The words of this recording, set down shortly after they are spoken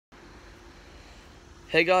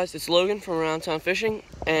Hey guys, it's Logan from Around Town Fishing,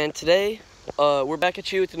 and today we're back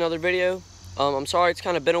at you with another video. I'm sorry it's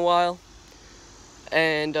kind of been a while,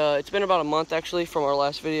 and it's been about a month actually from our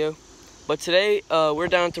last video. But today we're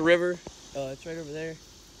down at the river. It's right over there.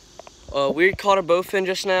 We caught a bowfin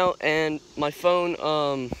just now, and my phone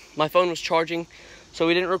was charging, so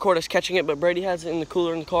we didn't record us catching it. But Brady has it in the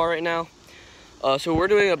cooler in the car right now. So we're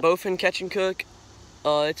doing a bowfin catch and cook.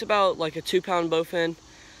 It's about like a 2-pound bowfin.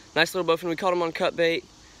 Nice little bowfin. We caught him on cut bait,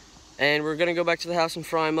 and we're gonna go back to the house and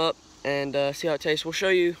fry him up and see how it tastes. We'll show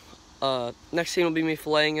you. Next scene will be me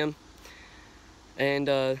filleting him, and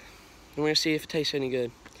we're gonna see if it tastes any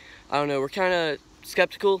good. I don't know. We're kind of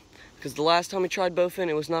skeptical because the last time we tried bowfin,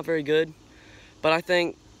 it was not very good. But I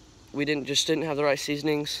think we just didn't have the right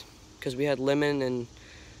seasonings because we had lemon and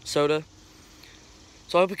soda.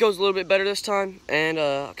 So I hope it goes a little bit better this time, and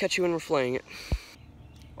I'll catch you when we're filleting it.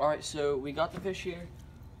 All right, so we got the fish here.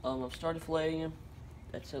 I've started filleting him.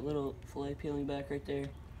 That's that little fillet peeling back right there.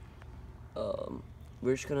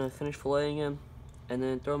 We're just gonna finish filleting him and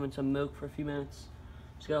then throw him in some milk for a few minutes.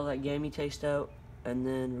 Just get all that gamey taste out, and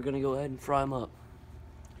then we're gonna go ahead and fry him up.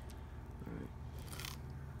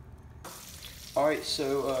 All right,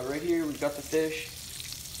 so right here we've got the fish.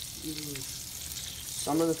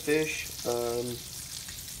 Some of the fish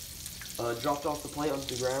dropped off the plate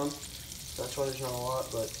onto the ground. That's why there's not a lot,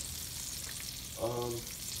 but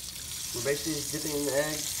we're basically just dipping in the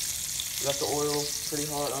egg. We got the oil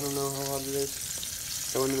pretty hot. I don't know how hot it is.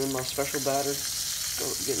 Throwing them in my special batter.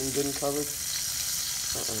 Getting them good and covered.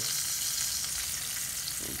 I'm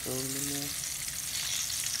throwing them in there.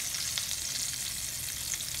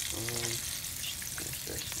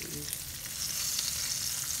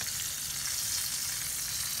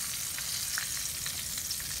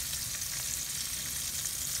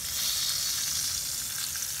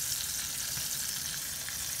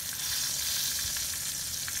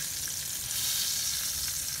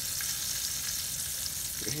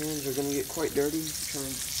 Your hands are going to get quite dirty trying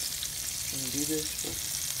to do this.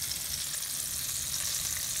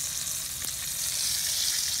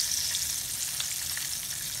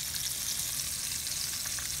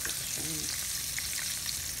 But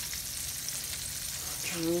I'm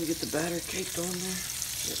trying to really get the batter caked on there.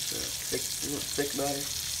 It's thick batter.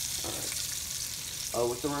 Alright.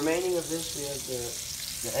 With the remaining of this, we have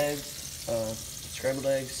the eggs, scrambled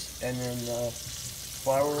eggs, and then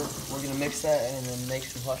flour. We're gonna mix that and then make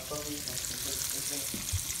some hush puppies.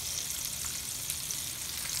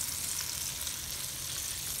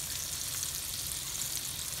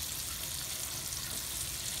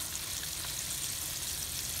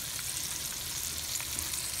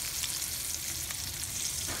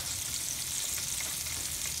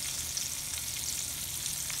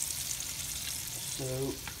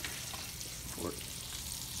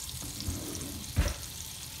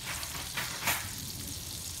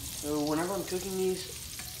 So whenever I'm cooking these,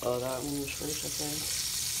 that one was first, I think.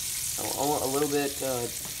 I want a little bit,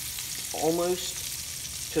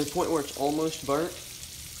 almost, to the point where it's almost burnt.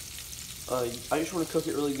 I just want to cook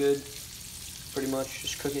it really good, pretty much.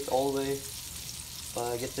 Just cook it all the way.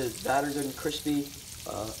 Get the batter good and crispy.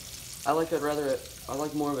 I like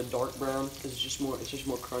more of a dark brown because it's just more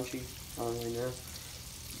crunchy. I don't really know.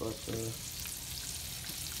 But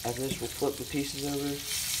after this, we'll flip the pieces over,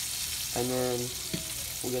 and then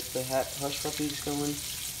we'll get the hush puppies going,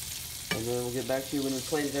 and then we'll get back to you when we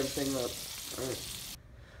plated everything up.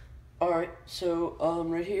 Alright, so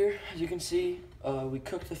right here, as you can see, we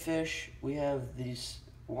cooked the fish. We have these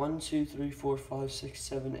 1, 2, 3, 4, 5, 6,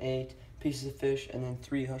 7, 8 pieces of fish, and then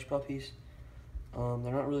 3 hush puppies.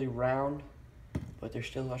 They're not really round, but they're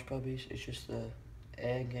still hush puppies. It's just the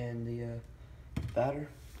egg and the batter.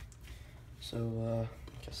 So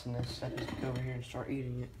I guess the next step is to go over here and start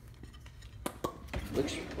eating it.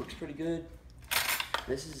 Looks pretty good.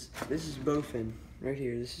 This is bowfin right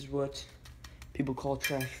here. This is what people call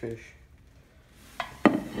trash fish.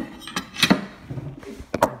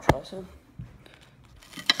 Try some.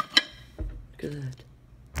 Look at that.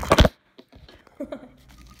 Look at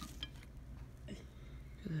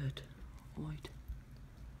that. White.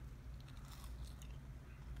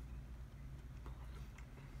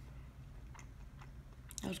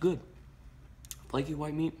 That was good. Flaky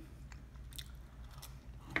white meat.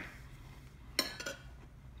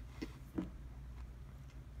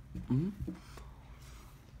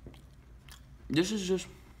 This is just,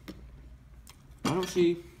 I don't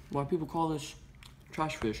see why people call this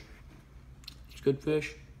trash fish. It's good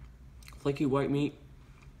fish, flaky white meat.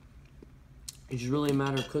 It's just really a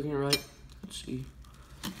matter of cooking it right. Let's see.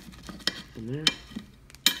 In there.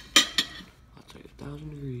 I'll take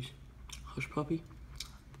 1,000 degrees. Hush puppy.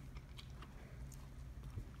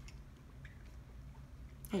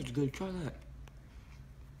 That's good. Try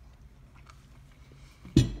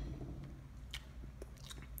that.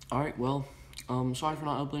 Alright, well, sorry for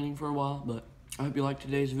not uploading for a while, but I hope you liked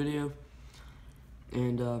today's video.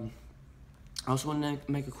 And I also want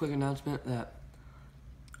to make a quick announcement that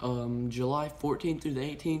July 14th through the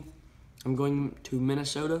 18th, I'm going to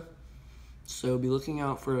Minnesota. So be looking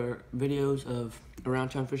out for videos of around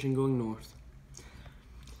town fishing going north.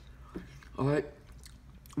 Alright,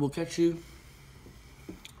 we'll catch you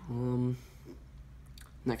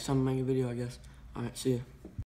next time I make a video, I guess. Alright, see ya.